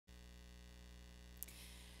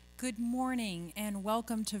Good morning and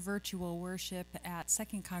welcome to virtual worship at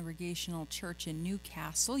Second Congregational Church in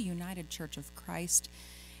Newcastle, United Church of Christ.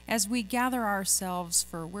 As we gather ourselves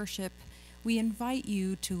for worship, we invite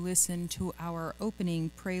you to listen to our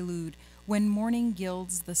opening prelude, When Morning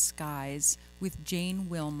Gilds the Skies, with Jane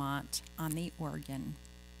Wilmot on the organ.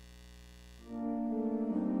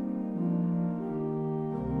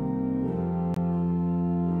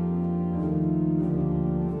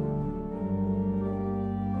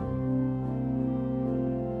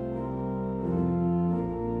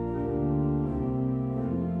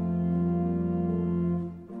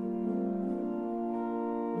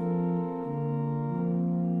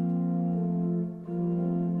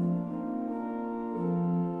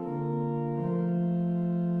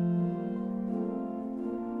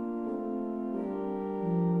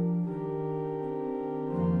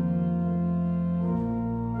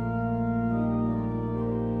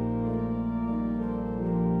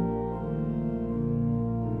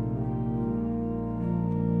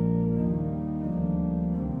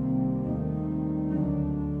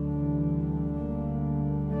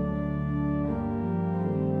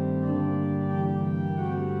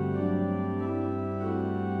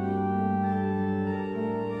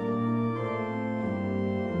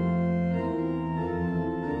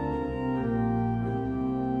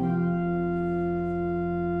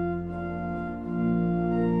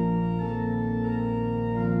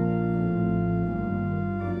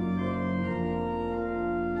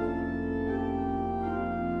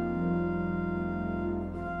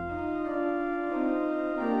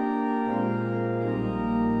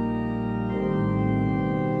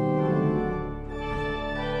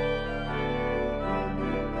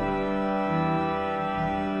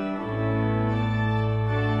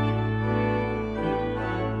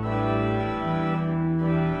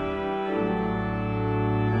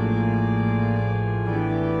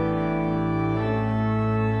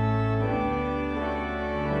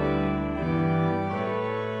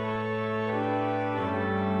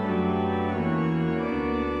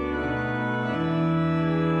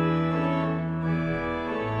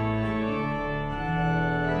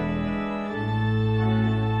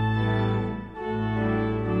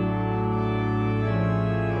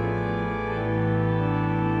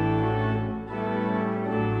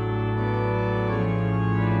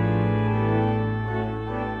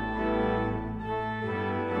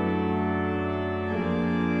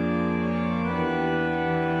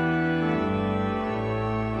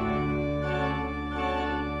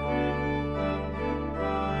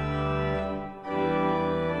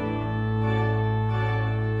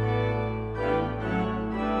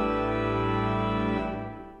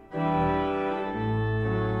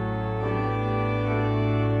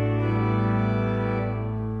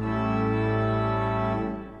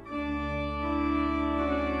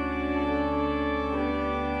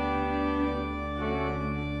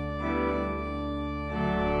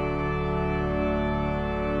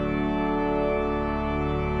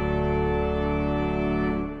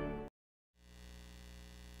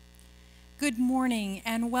 Good morning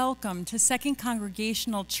and welcome to Second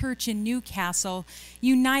Congregational Church in Newcastle,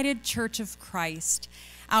 United Church of Christ.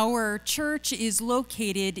 Our church is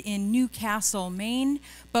located in Newcastle, Maine,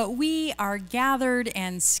 but we are gathered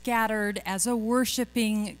and scattered as a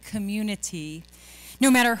worshiping community. No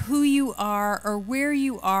matter who you are or where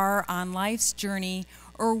you are on life's journey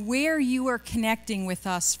or where you are connecting with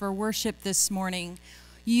us for worship this morning,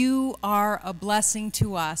 you are a blessing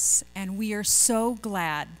to us, and we are so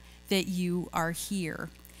glad that you are here.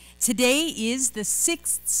 Today is the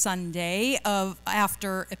 6th Sunday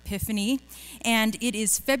after Epiphany, and it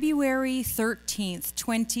is February 13th,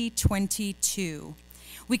 2022.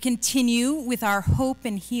 We continue with our Hope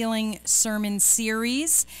and Healing sermon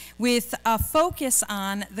series with a focus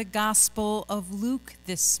on the Gospel of Luke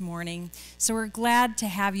this morning. So we're glad to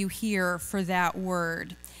have you here for that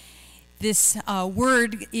word. This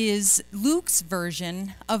word is Luke's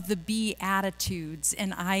version of the Beatitudes,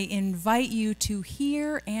 and I invite you to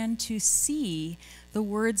hear and to see the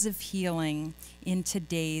words of healing in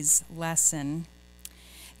today's lesson.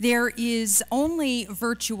 There is only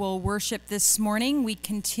virtual worship this morning. We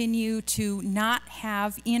continue to not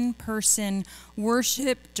have in-person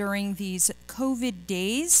worship during these COVID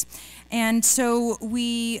days, and so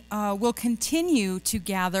we will continue to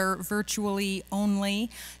gather virtually only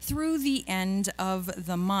through the end of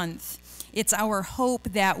the month. It's our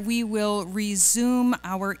hope that we will resume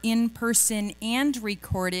our in-person and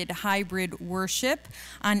recorded hybrid worship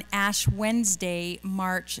on Ash Wednesday,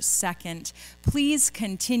 March 2nd. Please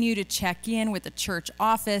continue to check in with the church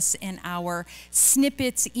office and our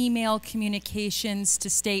Snippets email communications to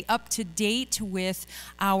stay up to date with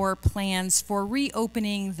our plans for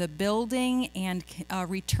reopening the building and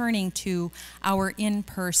returning to our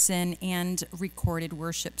in-person and recorded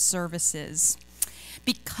worship services.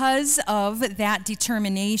 Because of that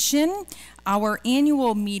determination, our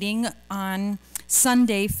annual meeting on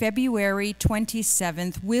Sunday, February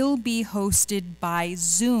 27th, will be hosted by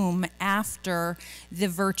Zoom after the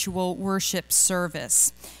virtual worship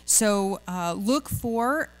service. So look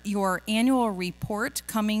for your annual report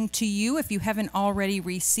coming to you. If you haven't already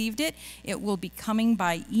received it, it will be coming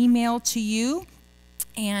by email to you.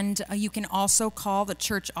 And you can also call the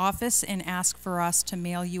church office and ask for us to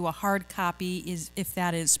mail you a hard copy if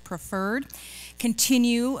that is preferred.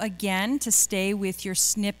 Continue again to stay with your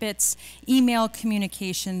Snippets email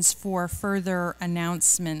communications for further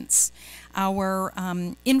announcements. Our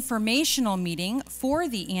informational meeting for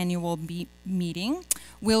the annual meeting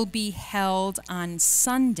will be held on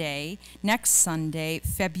Sunday, next Sunday,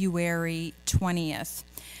 February 20th.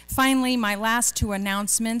 Finally, my last two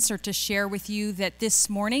announcements are to share with you that this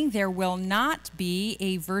morning there will not be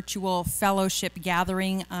a virtual fellowship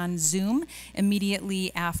gathering on Zoom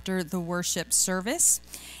immediately after the worship service.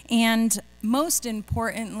 And most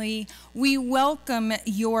importantly, we welcome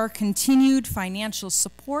your continued financial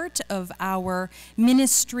support of our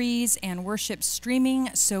ministries and worship streaming.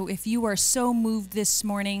 So if you are so moved this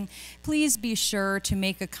morning, please be sure to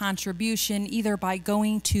make a contribution either by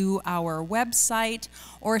going to our website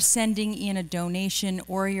or sending in a donation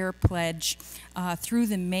or your pledge through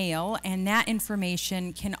the mail. And that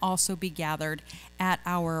information can also be gathered at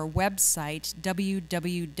our website,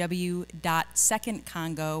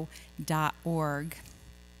 www.secondcongo.org.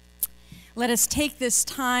 Let us take this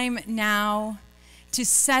time now to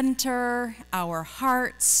center our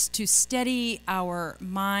hearts, to steady our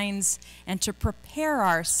minds, and to prepare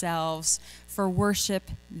ourselves for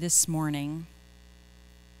worship this morning.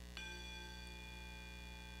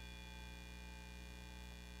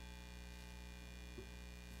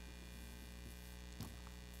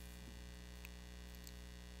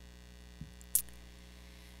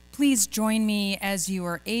 Please join me as you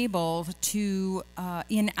are able to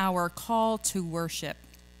in our call to worship.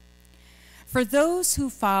 For those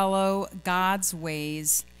who follow God's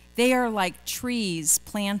ways, they are like trees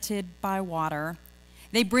planted by water.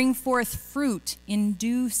 They bring forth fruit in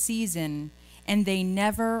due season, and they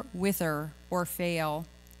never wither or fail.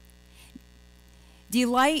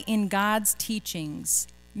 Delight in God's teachings.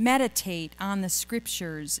 Meditate on the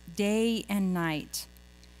scriptures day and night.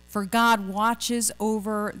 For God watches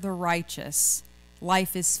over the righteous.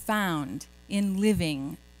 Life is found in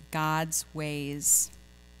living God's ways.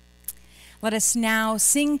 Let us now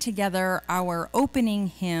sing together our opening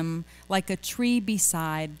hymn, Like a Tree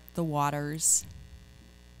Beside the Waters.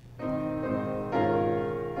 Enduring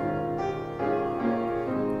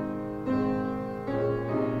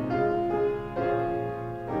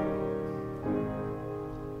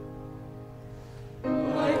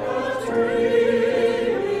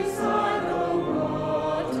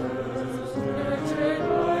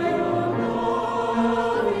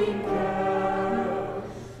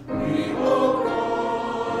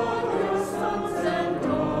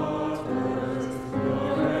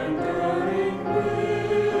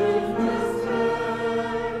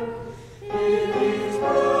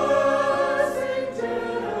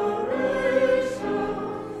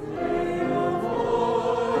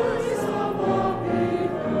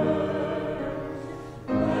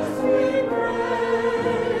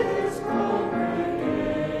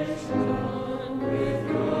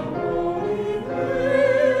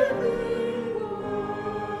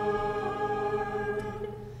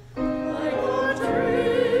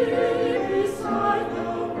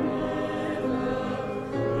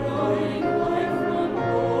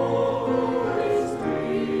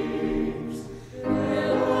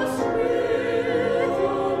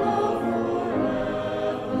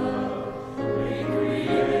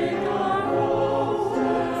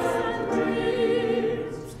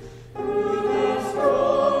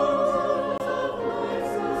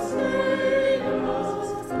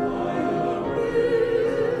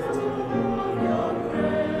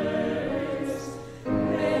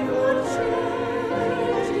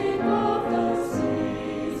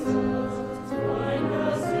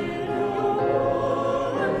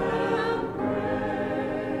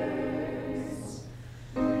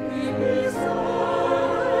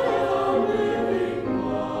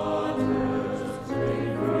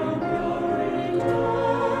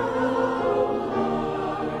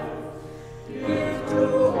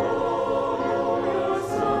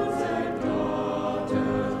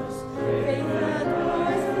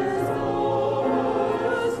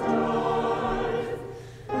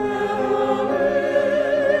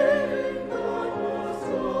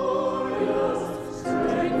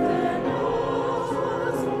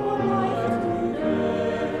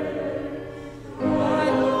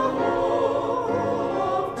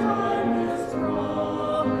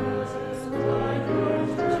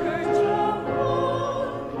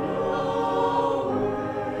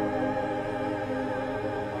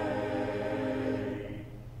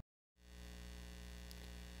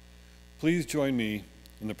Please join me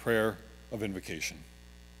in the prayer of invocation.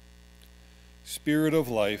 Spirit of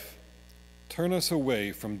life, turn us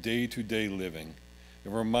away from day-to-day living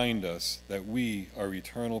and remind us that we are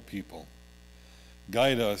eternal people.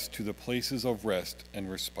 Guide us to the places of rest and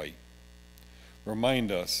respite.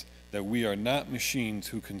 Remind us that we are not machines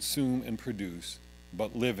who consume and produce,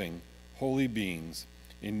 but living, holy beings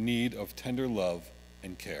in need of tender love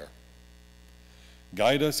and care.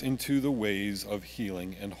 Guide us into the ways of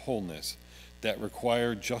healing and wholeness that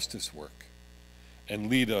require justice work, and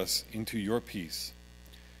lead us into your peace.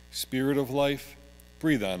 Spirit of life,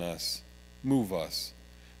 breathe on us, move us,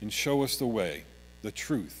 and show us the way, the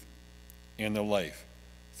truth, and the life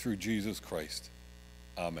through Jesus Christ.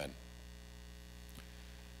 Amen.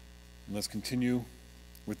 And let's continue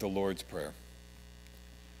with the Lord's Prayer.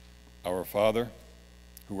 Our Father,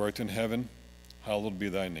 who art in heaven, hallowed be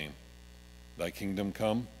thy name. Thy kingdom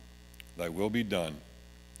come, thy will be done,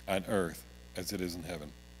 on earth as it is in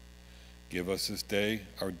heaven. Give us this day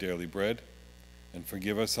our daily bread, and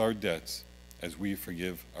forgive us our debts as we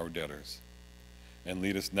forgive our debtors. And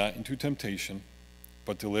lead us not into temptation,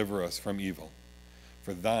 but deliver us from evil.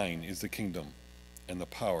 For thine is the kingdom, and the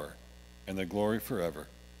power, and the glory forever.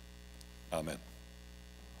 Amen.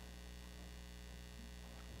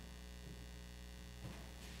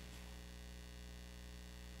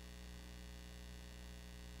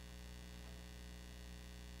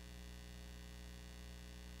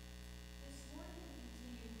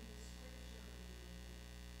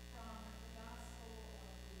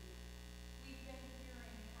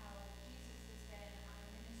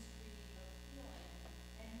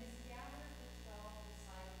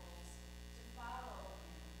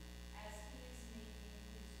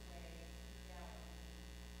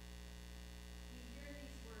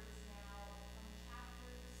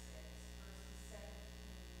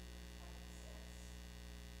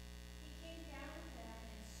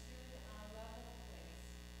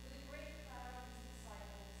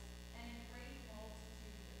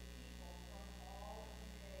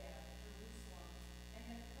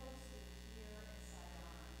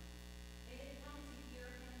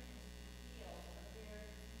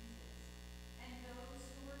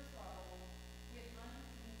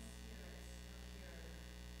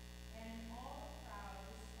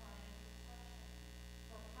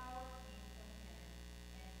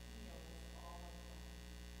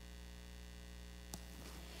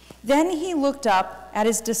 Then he looked up at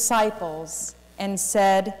his disciples and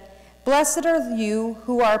said, "Blessed are you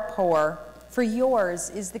who are poor, for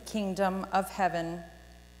yours is the kingdom of heaven.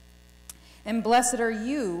 And blessed are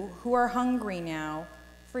you who are hungry now,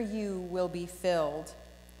 for you will be filled.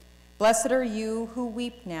 Blessed are you who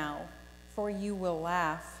weep now, for you will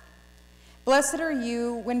laugh. Blessed are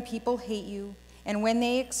you when people hate you, and when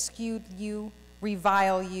they exclude you,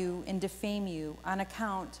 revile you, and defame you on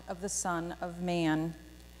account of the Son of Man.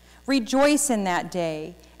 Rejoice in that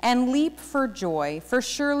day and leap for joy, for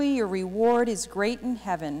surely your reward is great in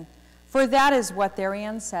heaven, for that is what their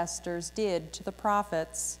ancestors did to the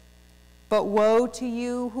prophets. But woe to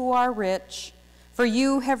you who are rich, for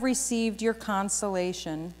you have received your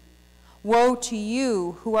consolation. Woe to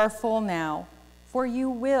you who are full now, for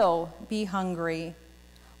you will be hungry.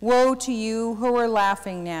 Woe to you who are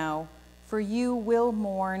laughing now, for you will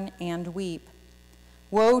mourn and weep.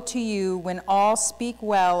 Woe to you when all speak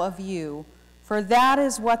well of you, for that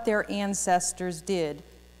is what their ancestors did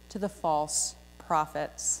to the false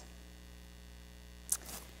prophets."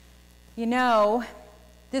 You know,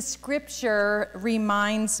 this scripture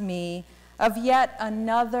reminds me of yet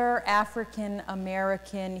another African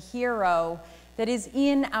American hero that is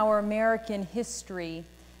in our American history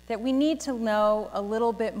that we need to know a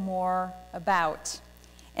little bit more about,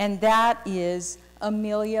 and that is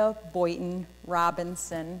Amelia Boynton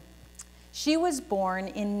Robinson. She was born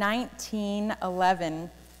in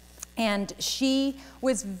 1911, and she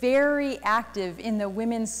was very active in the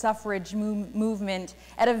women's suffrage movement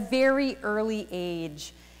at a very early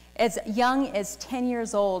age. As young as 10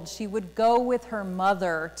 years old, she would go with her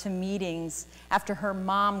mother to meetings after her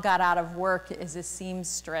mom got out of work as a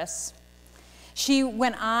seamstress. She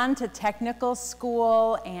went on to technical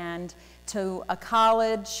school and to a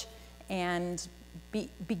college and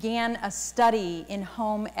began a study in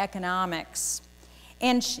home economics.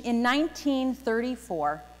 And in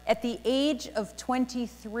 1934, at the age of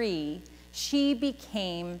 23, she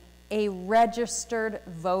became a registered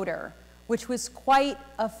voter, which was quite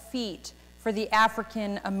a feat for the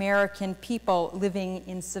African American people living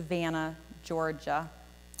in Savannah, Georgia.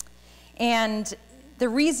 And the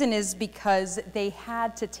reason is because they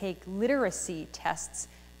had to take literacy tests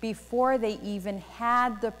before they even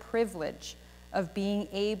had the privilege of being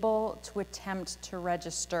able to attempt to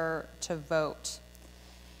register to vote.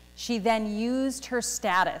 She then used her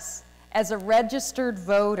status as a registered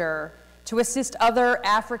voter to assist other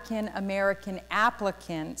African American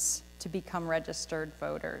applicants to become registered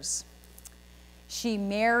voters. She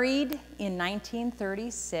married in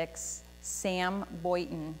 1936 Sam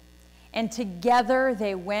Boynton, and together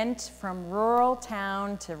they went from rural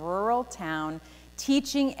town to rural town,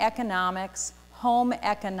 teaching economics, home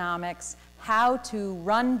economics, how to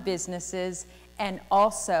run businesses, and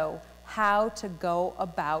also how to go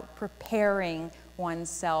about preparing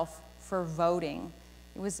oneself for voting.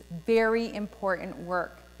 It was very important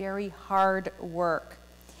work, very hard work.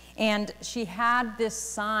 And she had this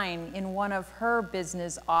sign in one of her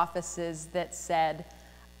business offices that said,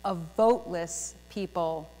 "A voteless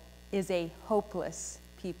people is a hopeless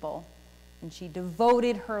people." And she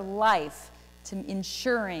devoted her life to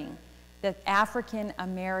ensuring that African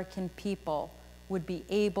American people would be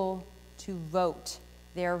able to vote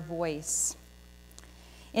their voice.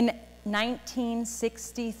 In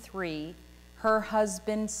 1963, her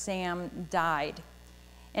husband Sam died.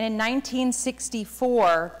 And in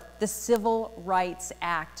 1964, the Civil Rights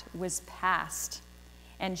Act was passed.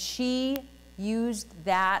 And she used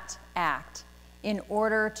that act in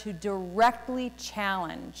order to directly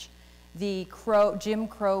challenge the Jim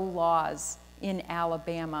Crow laws in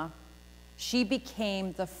Alabama. She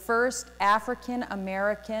became the first African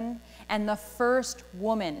American and the first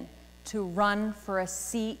woman to run for a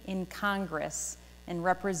seat in Congress and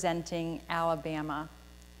representing Alabama.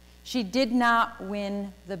 She did not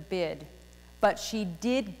win the bid, but she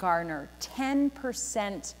did garner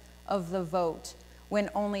 10% of the vote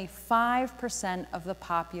when only 5% of the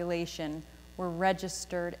population were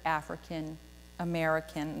registered African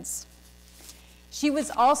Americans. She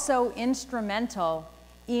was also instrumental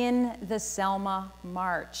in the Selma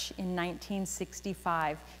March in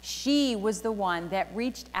 1965. She was the one that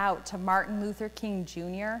reached out to Martin Luther King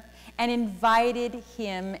Jr. and invited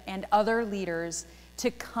him and other leaders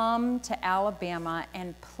to come to Alabama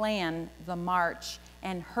and plan the march,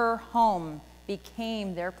 and her home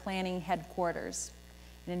became their planning headquarters.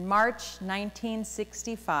 And in March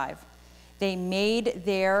 1965, they made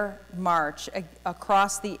their march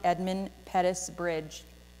across the Edmund Pettus Bridge,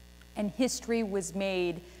 and history was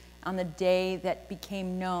made on the day that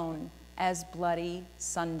became known as Bloody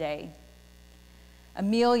Sunday.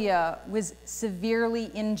 Amelia was severely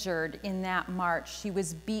injured in that march. She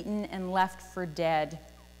was beaten and left for dead,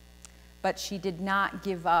 but she did not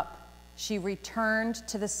give up. She returned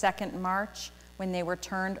to the second march when they were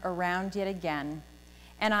turned around yet again.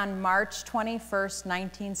 And on March 21st,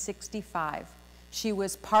 1965, she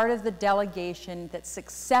was part of the delegation that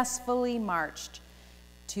successfully marched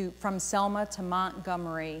from Selma to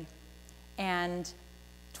Montgomery, and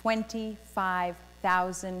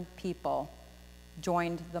 25,000 people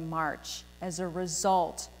joined the march as a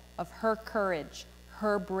result of her courage,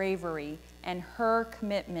 her bravery, and her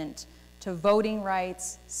commitment to voting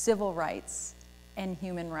rights, civil rights, and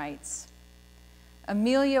human rights.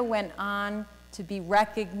 Amelia went on to be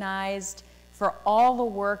recognized for all the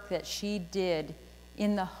work that she did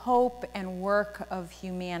in the hope and work of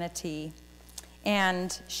humanity.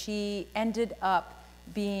 And she ended up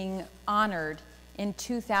being honored in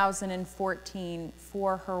 2014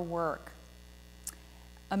 for her work.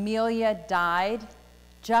 Amelia died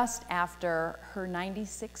just after her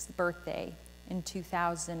 96th birthday in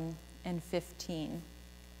 2015.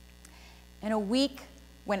 And a week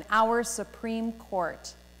when our Supreme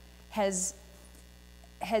Court has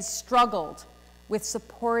struggled with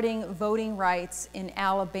supporting voting rights in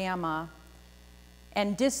Alabama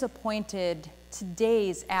and disappointed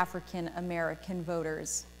today's African American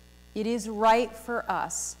voters, it is right for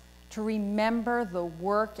us to remember the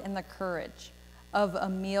work and the courage of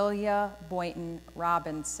Amelia Boynton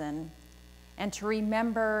Robinson, and to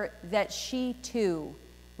remember that she too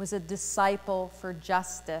was a disciple for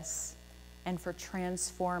justice and for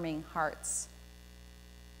transforming hearts.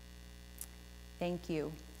 Thank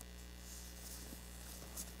you.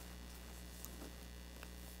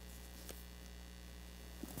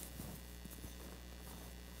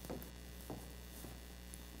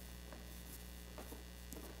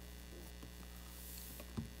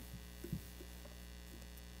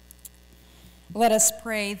 Let us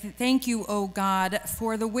pray. Thank you, O God,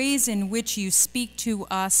 for the ways in which you speak to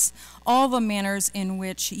us, all the manners in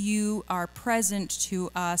which you are present to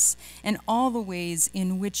us, and all the ways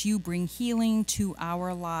in which you bring healing to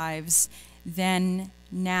our lives, then,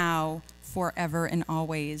 now, forever, and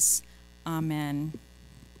always. Amen.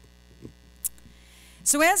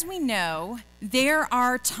 So as we know, there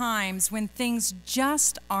are times when things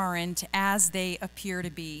just aren't as they appear to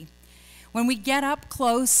be. When we get up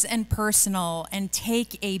close and personal and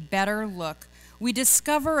take a better look, we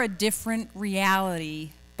discover a different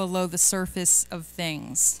reality below the surface of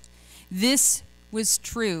things. This was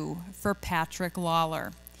true for Patrick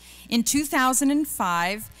Lawler. In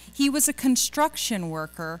 2005, he was a construction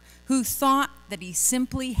worker who thought that he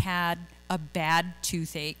simply had a bad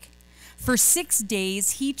toothache. For 6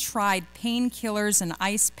 days, he tried painkillers and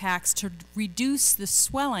ice packs to reduce the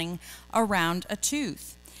swelling around a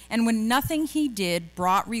tooth. And when nothing he did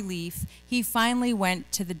brought relief, he finally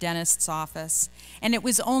went to the dentist's office. And it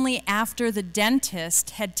was only after the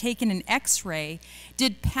dentist had taken an x-ray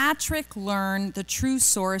did Patrick learn the true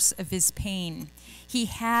source of his pain. He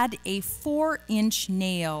had a 4-inch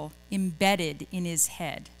nail embedded in his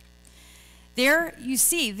head. There, you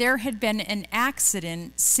see, there had been an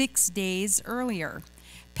accident 6 days earlier.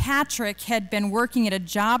 Patrick had been working at a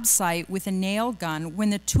job site with a nail gun when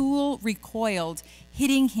the tool recoiled,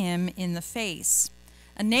 hitting him in the face.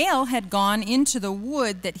 A nail had gone into the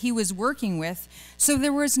wood that he was working with, so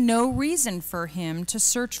there was no reason for him to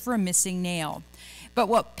search for a missing nail. But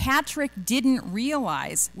what Patrick didn't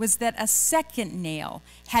realize was that a second nail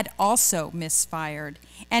had also misfired,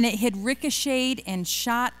 and it had ricocheted and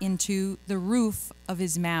shot into the roof of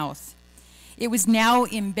his mouth. It was now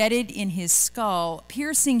embedded in his skull,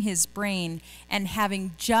 piercing his brain, and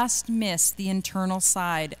having just missed the internal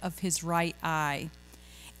side of his right eye.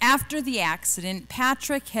 After the accident,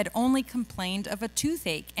 Patrick had only complained of a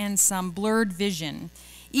toothache and some blurred vision,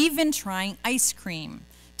 even trying ice cream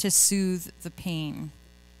to soothe the pain.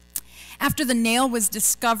 After the nail was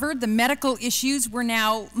discovered, the medical issues were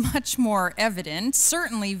now much more evident,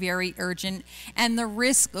 certainly very urgent, and the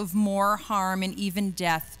risk of more harm and even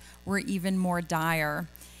death were even more dire.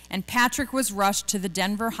 And Patrick was rushed to the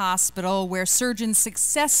Denver hospital, where surgeons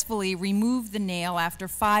successfully removed the nail after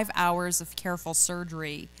 5 hours of careful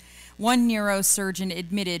surgery. One neurosurgeon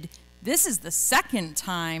admitted, "This is the second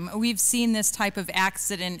time we've seen this type of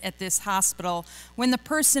accident at this hospital, when the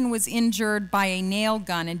person was injured by a nail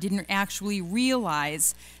gun and didn't actually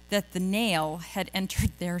realize that the nail had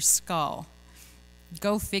entered their skull."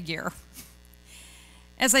 Go figure.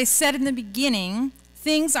 As I said in the beginning,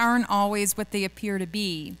 things aren't always what they appear to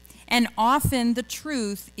be, and often the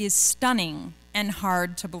truth is stunning and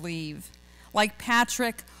hard to believe. Like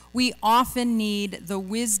Patrick, we often need the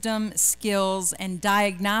wisdom, skills, and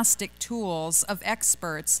diagnostic tools of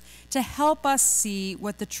experts to help us see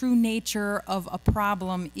what the true nature of a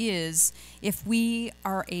problem is if we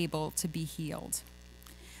are able to be healed.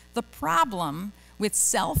 The problem with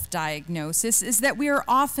self-diagnosis is that we are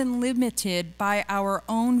often limited by our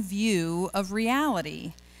own view of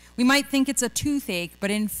reality. We might think it's a toothache,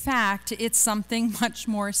 but in fact, it's something much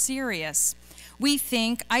more serious. We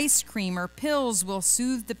think ice cream or pills will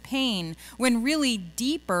soothe the pain, when really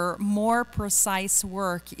deeper, more precise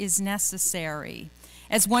work is necessary.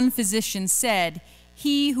 As one physician said,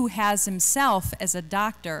 "He who has himself as a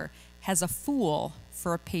doctor has a fool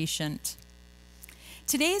for a patient."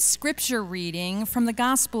 Today's scripture reading from the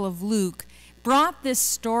Gospel of Luke brought this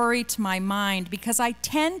story to my mind because I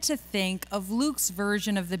tend to think of Luke's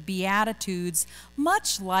version of the Beatitudes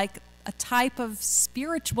much like a type of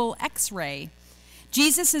spiritual x-ray.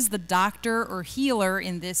 Jesus is the doctor or healer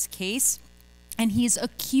in this case, and he's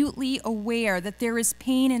acutely aware that there is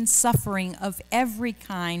pain and suffering of every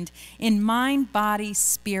kind in mind, body,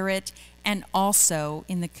 spirit, and also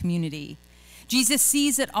in the community. Jesus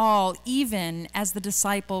sees it all, even as the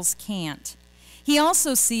disciples can't. He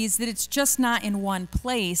also sees that it's just not in one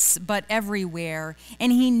place, but everywhere,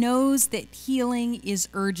 and he knows that healing is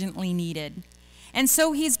urgently needed. And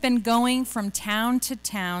so he's been going from town to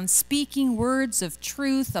town, speaking words of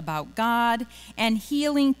truth about God and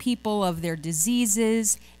healing people of their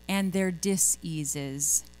diseases and their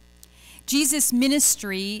diseases. Jesus'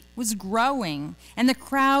 ministry was growing, and the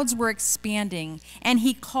crowds were expanding, and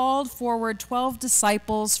he called forward 12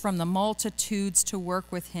 disciples from the multitudes to work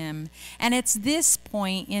with him. And it's this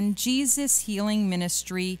point in Jesus' healing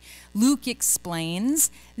ministry, Luke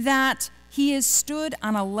explains that he has stood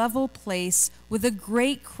on a level place with a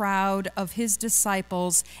great crowd of his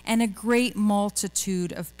disciples and a great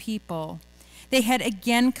multitude of people. They had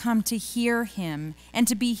again come to hear him and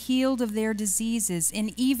to be healed of their diseases,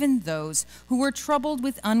 and even those who were troubled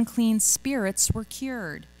with unclean spirits were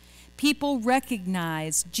cured. People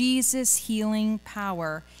recognized Jesus' healing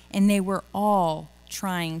power, and they were all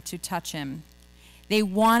trying to touch him. They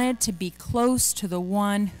wanted to be close to the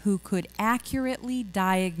one who could accurately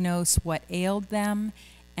diagnose what ailed them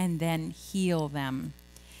and then heal them.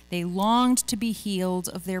 They longed to be healed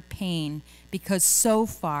of their pain because so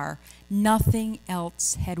far nothing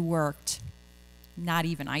else had worked, not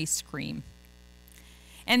even ice cream.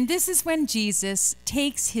 And this is when Jesus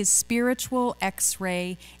takes his spiritual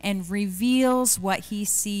x-ray and reveals what he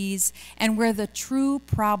sees and where the true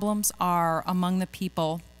problems are among the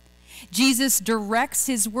people. Jesus directs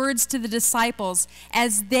his words to the disciples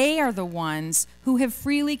as they are the ones who have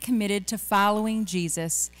freely committed to following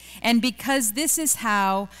Jesus, and because this is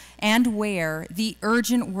how and where the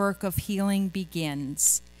urgent work of healing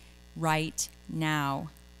begins, right now.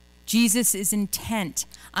 Jesus is intent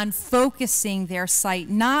on focusing their sight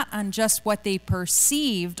not on just what they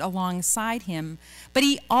perceived alongside him, but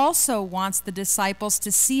he also wants the disciples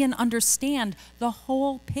to see and understand the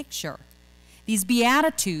whole picture. These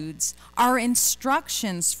Beatitudes are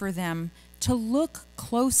instructions for them to look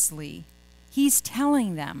closely. He's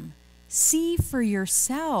telling them, see for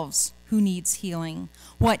yourselves who needs healing,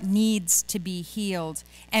 what needs to be healed,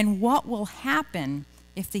 and what will happen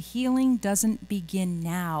if the healing doesn't begin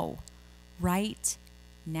now, right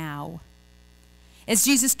now. As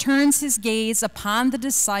Jesus turns his gaze upon the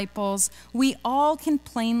disciples, we all can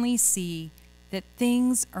plainly see that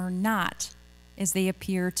things are not as they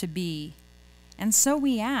appear to be. And so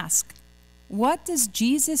we ask, what does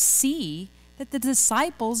Jesus see that the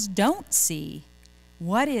disciples don't see?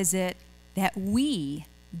 What is it that we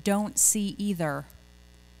don't see either?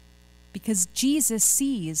 Because Jesus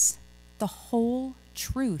sees the whole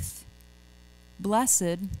truth.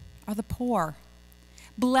 Blessed are the poor.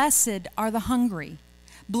 Blessed are the hungry.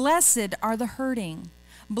 Blessed are the hurting.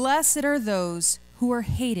 Blessed are those who are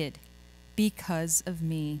hated because of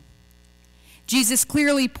me. Jesus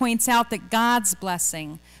clearly points out that God's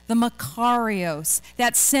blessing, the Makarios,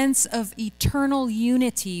 that sense of eternal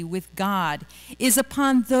unity with God, is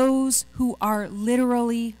upon those who are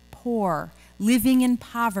literally poor, living in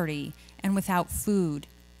poverty and without food.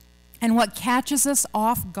 And what catches us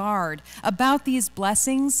off guard about these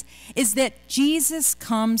blessings is that Jesus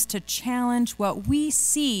comes to challenge what we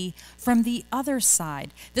see from the other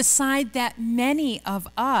side, the side that many of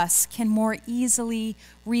us can more easily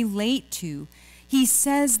relate to. He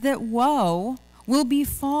says that woe will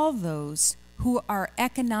befall those who are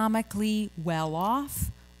economically well off,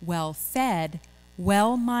 well fed,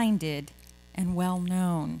 well minded, and well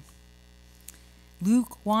known.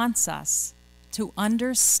 Luke wants us to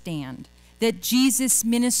understand that Jesus'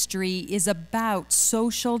 ministry is about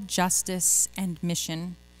social justice and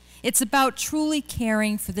mission. It's about truly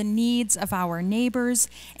caring for the needs of our neighbors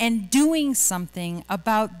and doing something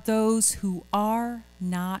about those who are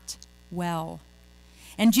not well.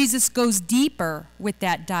 And Jesus goes deeper with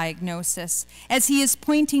that diagnosis as he is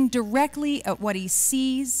pointing directly at what he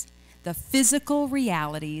sees, the physical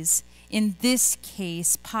realities, in this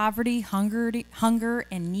case, poverty, hunger,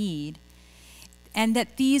 and need, and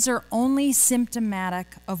that these are only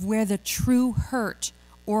symptomatic of where the true hurt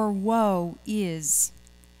or woe is.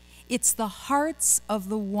 It's the hearts of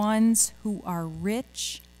the ones who are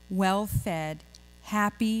rich, well-fed,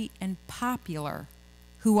 happy, and popular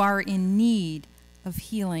who are in need of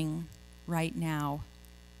healing right now.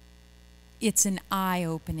 It's an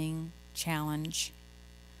eye-opening challenge.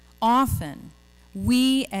 Often,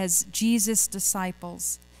 we as Jesus'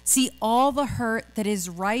 disciples see all the hurt that is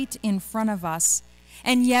right in front of us,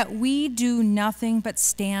 and yet we do nothing but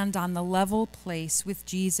stand on the level place with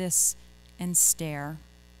Jesus and stare.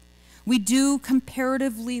 We do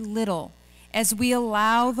comparatively little as we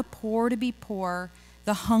allow the poor to be poor,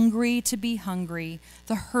 the hungry to be hungry,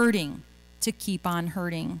 the hurting to keep on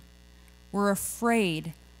hurting. We're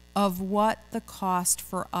afraid of what the cost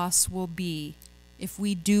for us will be if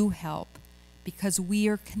we do help, because we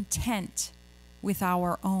are content with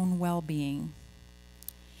our own well-being.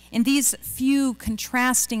 In these few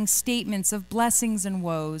contrasting statements of blessings and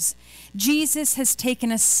woes, Jesus has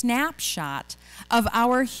taken a snapshot of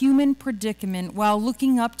our human predicament while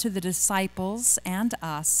looking up to the disciples and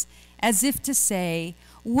us, as if to say,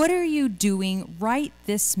 what are you doing right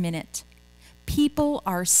this minute? People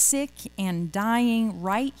are sick and dying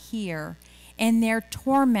right here, and they're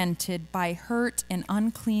tormented by hurt and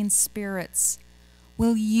unclean spirits.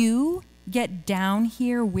 Will you get down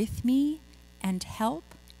here with me and help?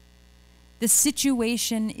 The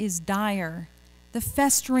situation is dire. The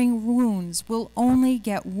festering wounds will only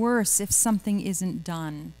get worse if something isn't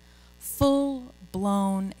done.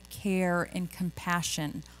 Full-blown care and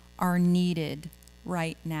compassion are needed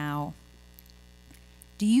right now.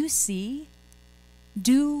 Do you see?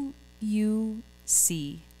 Do you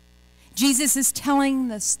see? Jesus is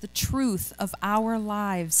telling us the truth of our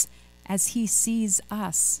lives as he sees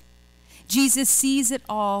us. Jesus sees it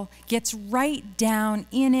all, gets right down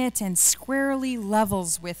in it, and squarely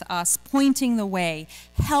levels with us, pointing the way.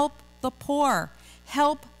 Help the poor,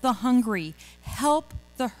 help the hungry, help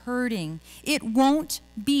the hurting. It won't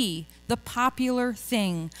be the popular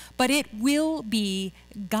thing, but it will be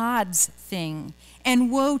God's thing.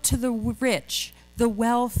 And woe to the rich, the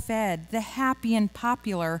well-fed, the happy and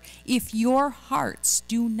popular, if your hearts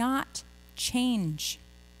do not change.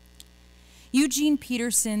 Eugene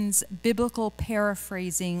Peterson's biblical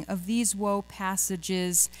paraphrasing of these woe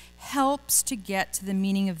passages helps to get to the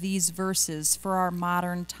meaning of these verses for our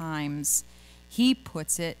modern times. He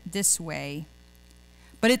puts it this way: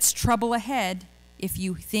 but it's trouble ahead if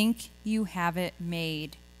you think you have it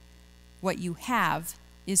made. What you have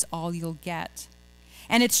is all you'll get.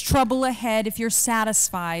 And it's trouble ahead if you're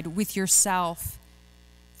satisfied with yourself,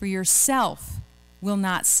 for yourself will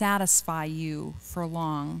not satisfy you for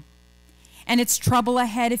long. And it's trouble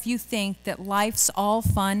ahead if you think that life's all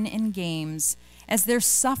fun and games, as there's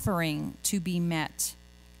suffering to be met,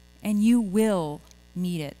 and you will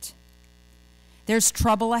meet it. There's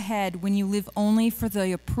trouble ahead when you live only for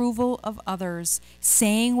the approval of others,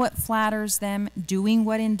 saying what flatters them, doing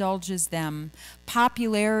what indulges them.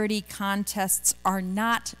 Popularity contests are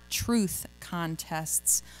not truth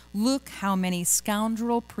contests. Look how many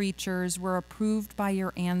scoundrel preachers were approved by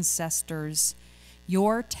your ancestors.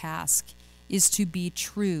 Your task is to be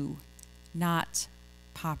true, not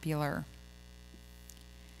popular.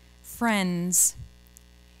 Friends,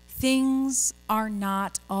 things are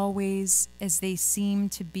not always as they seem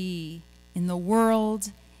to be in the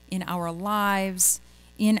world, in our lives,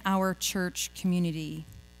 in our church community.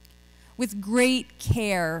 With great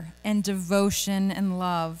care and devotion and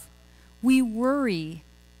love, we worry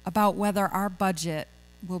about whether our budget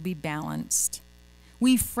will be balanced.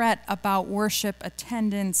 We fret about worship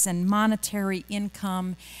attendance and monetary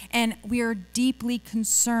income, and we are deeply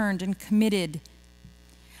concerned and committed.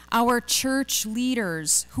 Our church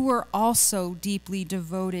leaders, who are also deeply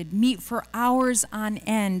devoted, meet for hours on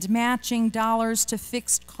end, matching dollars to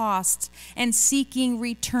fixed costs and seeking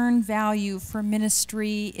return value for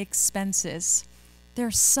ministry expenses. They're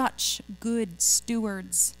such good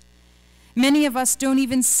stewards. Many of us don't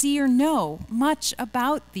even see or know much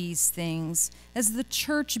about these things, as the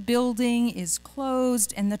church building is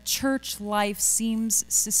closed and the church life seems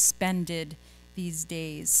suspended these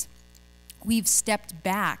days. We've stepped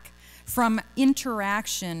back from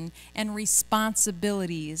interaction and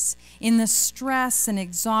responsibilities in the stress and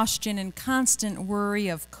exhaustion and constant worry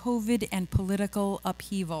of COVID and political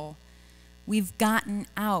upheaval. We've gotten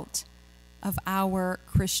out of our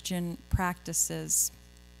Christian practices.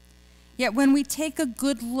 Yet when we take a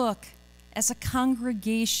good look as a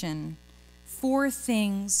congregation, 4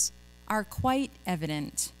 things are quite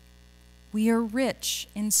evident. We are rich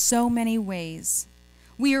in so many ways.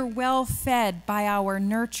 We are well fed by our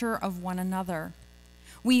nurture of one another.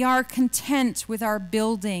 We are content with our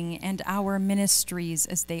building and our ministries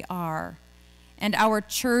as they are, and our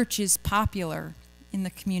church is popular in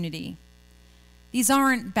the community. These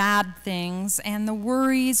aren't bad things, and the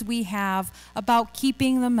worries we have about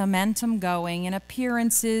keeping the momentum going and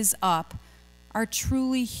appearances up are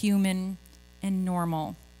truly human and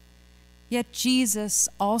normal. Yet Jesus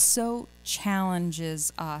also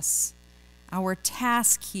challenges us. Our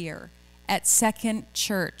task here at Second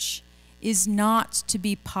Church is not to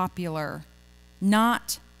be popular,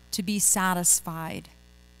 not to be satisfied,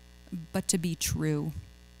 but to be true.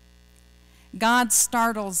 God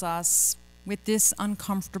startles us with this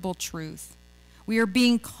uncomfortable truth. We are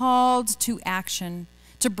being called to action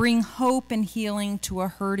to bring hope and healing to a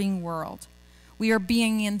hurting world. We are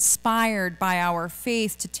being inspired by our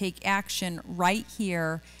faith to take action right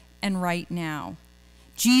here and right now.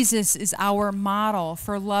 Jesus is our model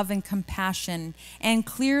for love and compassion and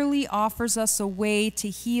clearly offers us a way to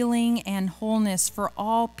healing and wholeness for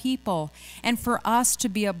all people and for us to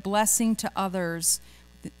be a blessing to others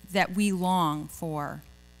that we long for.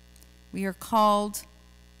 We are called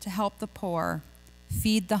to help the poor,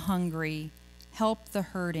 feed the hungry, help the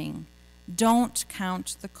hurting. Don't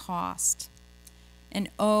count the cost. And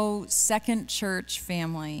oh, Second Church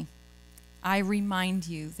family, I remind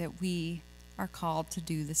you that we are called to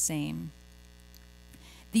do the same.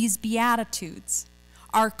 These Beatitudes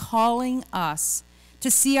are calling us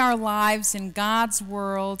to see our lives in God's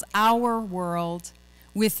world, our world,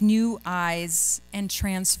 with new eyes and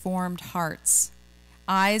transformed hearts.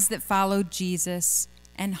 Eyes that follow Jesus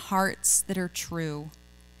and hearts that are true.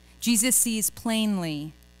 Jesus sees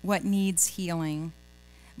plainly what needs healing.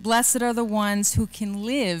 Blessed are the ones who can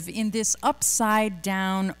live in this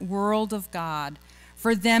upside-down world of God,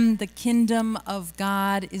 For them the kingdom of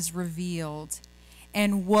God is revealed,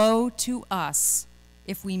 and woe to us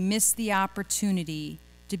if we miss the opportunity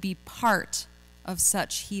to be part of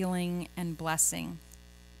such healing and blessing.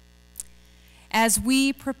 As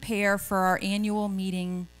we prepare for our annual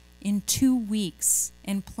meeting in 2 weeks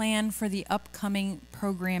and plan for the upcoming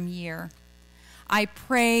program year, I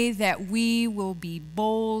pray that we will be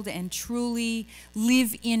bold and truly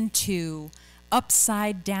live into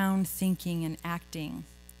upside down thinking and acting.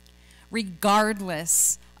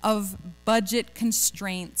 Regardless of budget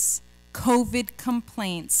constraints, COVID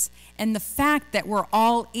complaints, and the fact that we're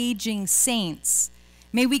all aging saints,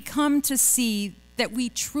 may we come to see that we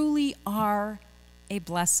truly are a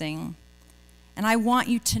blessing. And I want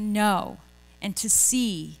you to know and to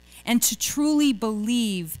see and to truly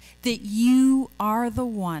believe that you are the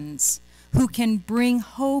ones who can bring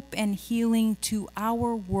hope and healing to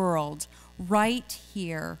our world right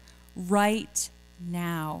here, right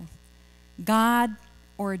now. God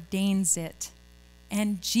ordains it,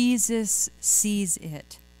 and Jesus sees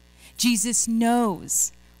it. Jesus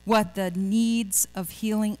knows what the needs of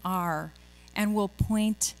healing are and will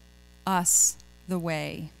point us the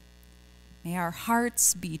way. May our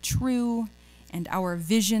hearts be true and our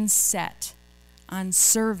vision set on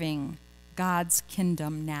serving God's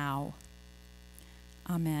kingdom now.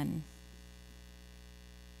 Amen.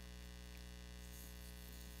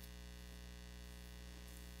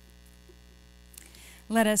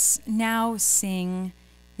 Let us now sing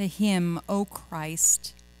the hymn, O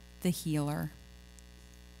Christ, the Healer.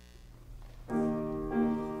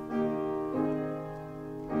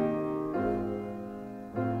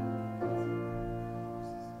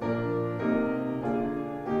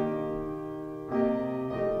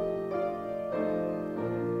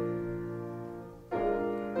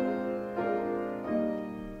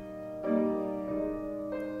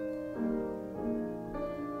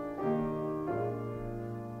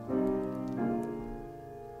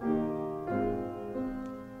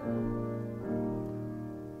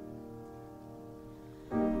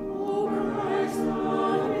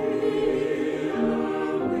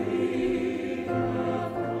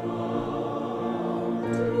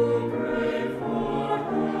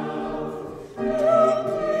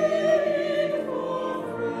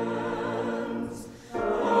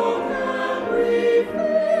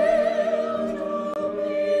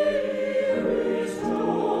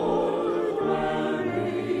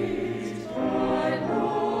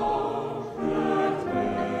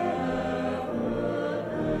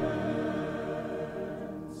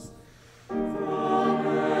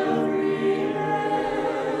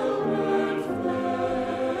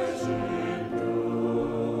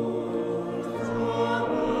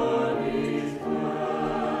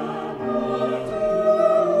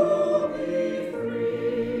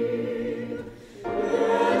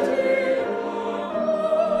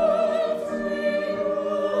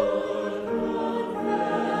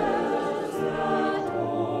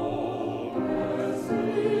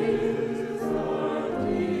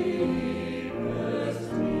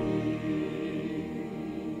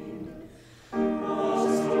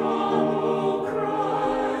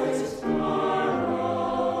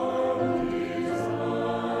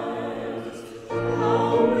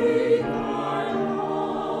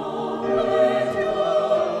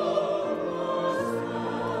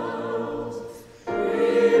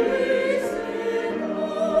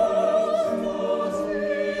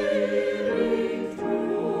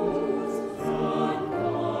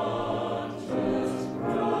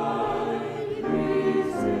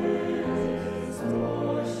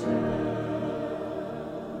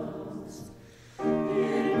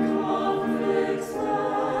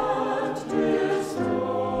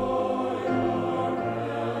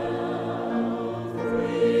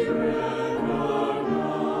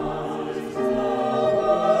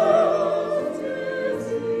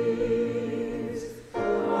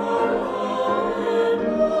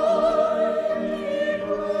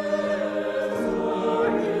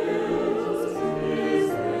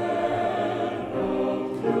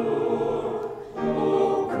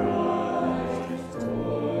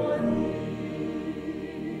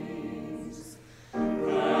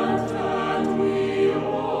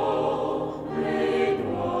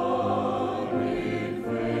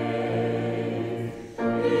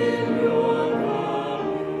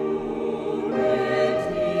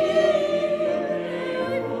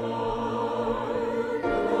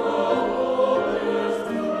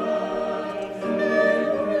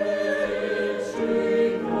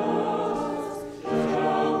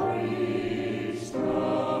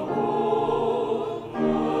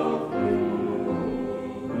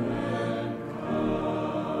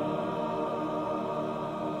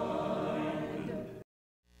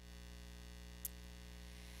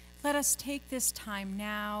 Let us take this time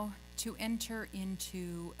now to enter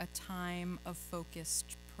into a time of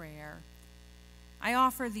focused prayer. I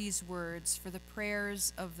offer these words for the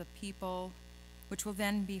prayers of the people, which will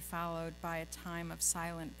then be followed by a time of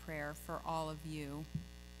silent prayer for all of you.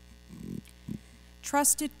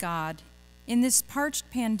 Trusted God, in this parched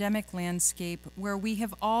pandemic landscape where we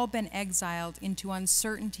have all been exiled into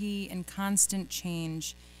uncertainty and constant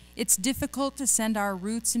change, it's difficult to send our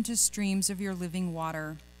roots into streams of your living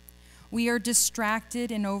water. We are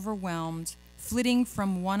distracted and overwhelmed, flitting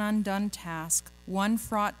from one undone task, one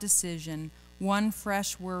fraught decision, one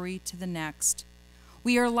fresh worry to the next.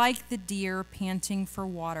 We are like the deer panting for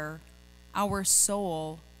water. Our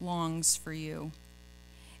soul longs for you.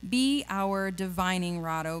 Be our divining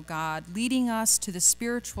rod, O God, leading us to the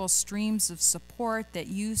spiritual streams of support that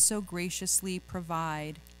you so graciously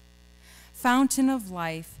provide. Fountain of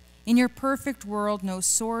life, in your perfect world no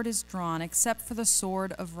sword is drawn except for the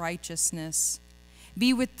sword of righteousness.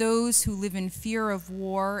 Be with those who live in fear of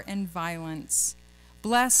war and violence.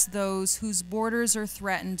 Bless those whose borders are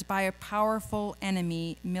threatened by a powerful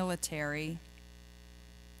enemy military.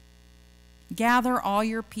 Gather all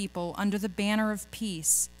your people under the banner of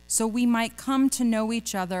peace, so we might come to know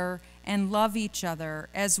each other and love each other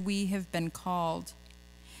as we have been called.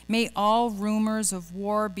 May all rumors of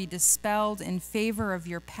war be dispelled in favor of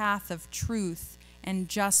your path of truth and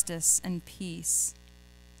justice and peace.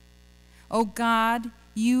 O God,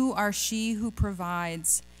 you are she who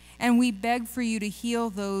provides, and we beg for you to heal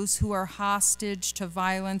those who are hostage to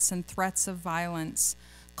violence and threats of violence.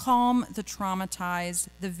 Calm the traumatized,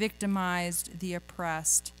 the victimized, the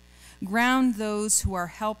oppressed. Ground those who are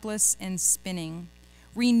helpless and spinning.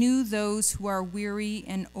 Renew those who are weary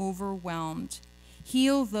and overwhelmed.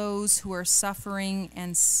 Heal those who are suffering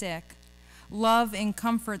and sick. Love and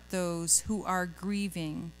comfort those who are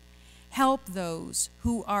grieving. Help those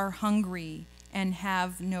who are hungry and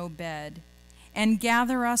have no bed. And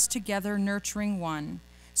gather us together, nurturing one,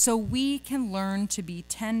 so we can learn to be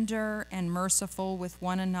tender and merciful with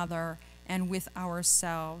one another and with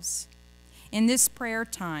ourselves. In this prayer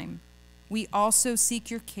time, we also seek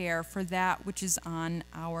your care for that which is on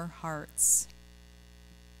our hearts.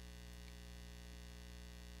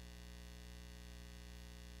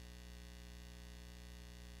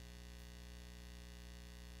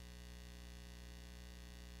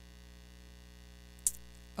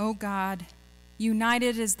 O God,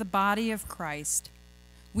 united as the body of Christ,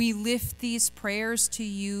 we lift these prayers to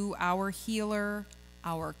you, our healer,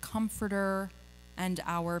 our comforter, and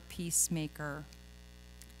our peacemaker.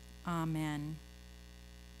 Amen.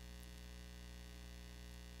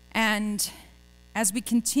 And as we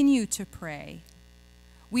continue to pray,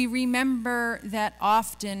 we remember that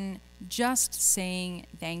often just saying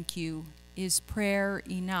thank you is prayer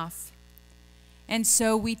enough. And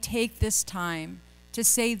so we take this time to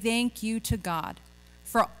say thank you to God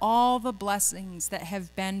for all the blessings that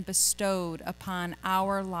have been bestowed upon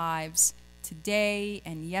our lives today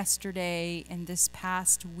and yesterday and this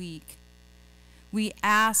past week. We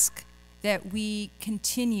ask that we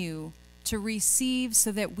continue to receive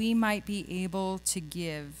so that we might be able to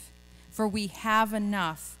give, for we have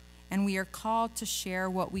enough and we are called to share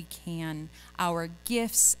what we can, our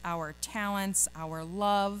gifts, our talents, our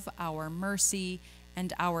love, our mercy,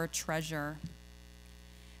 and our treasure.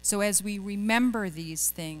 So as we remember these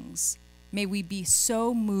things, may we be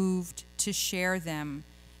so moved to share them,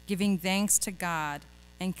 giving thanks to God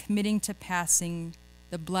and committing to passing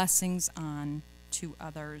the blessings on to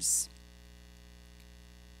others.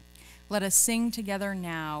 Let us sing together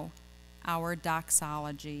now our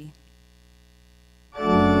doxology.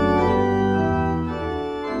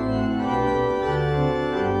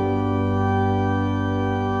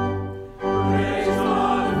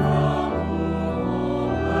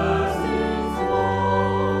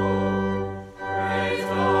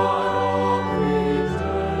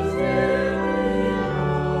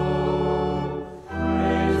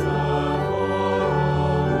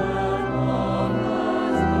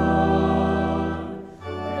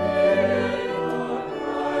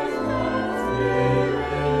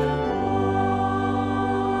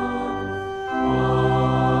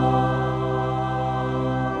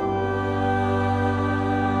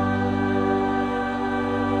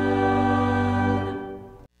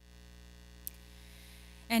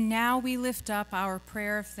 And now we lift up our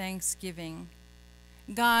prayer of thanksgiving.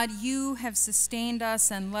 God, you have sustained us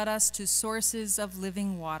and led us to sources of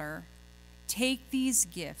living water. Take these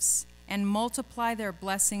gifts and multiply their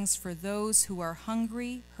blessings for those who are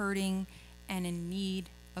hungry, hurting, and in need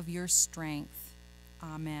of your strength.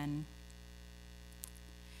 Amen.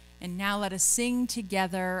 And now let us sing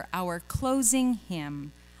together our closing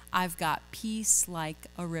hymn, I've got peace like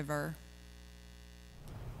a river.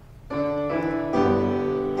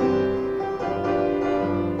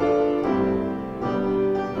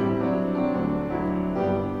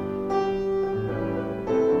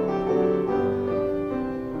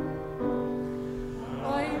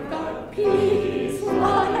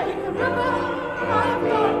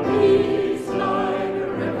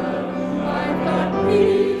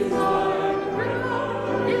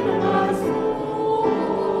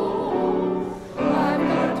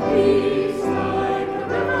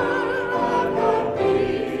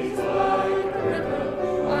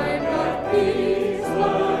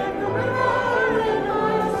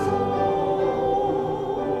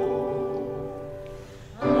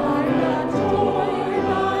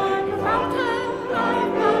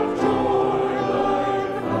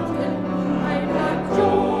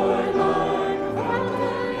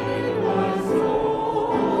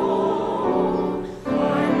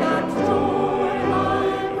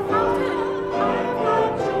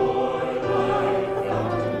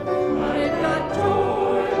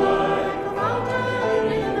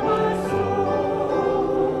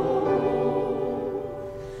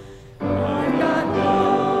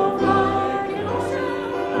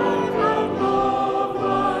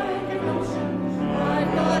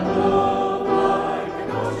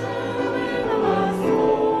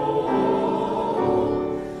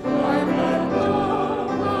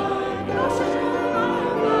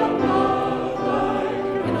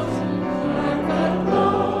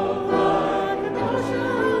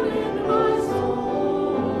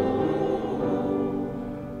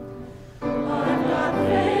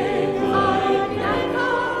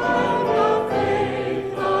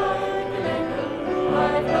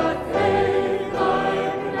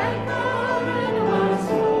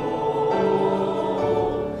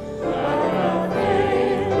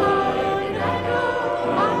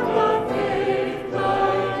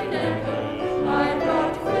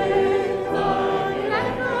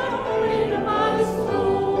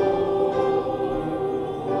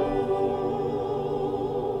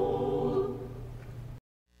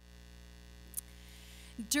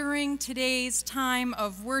 During today's time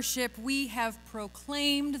of worship, we have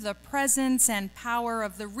proclaimed the presence and power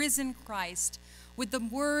of the risen Christ with the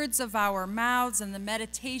words of our mouths and the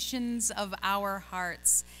meditations of our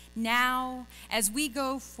hearts. Now, as we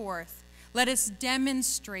go forth, let us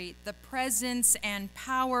demonstrate the presence and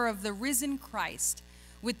power of the risen Christ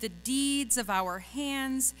with the deeds of our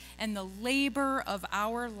hands and the labor of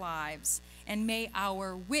our lives, and may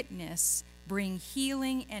our witness bring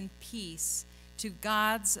healing and peace to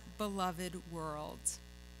God's beloved world.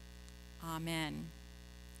 Amen.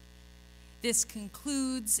 This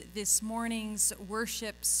concludes this morning's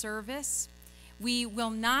worship service. We will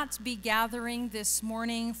not be gathering this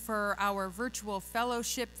morning for our virtual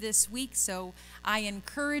fellowship this week, so I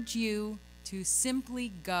encourage you to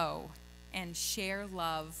simply go and share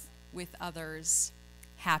love with others.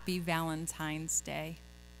 Happy Valentine's Day.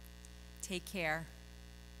 Take care.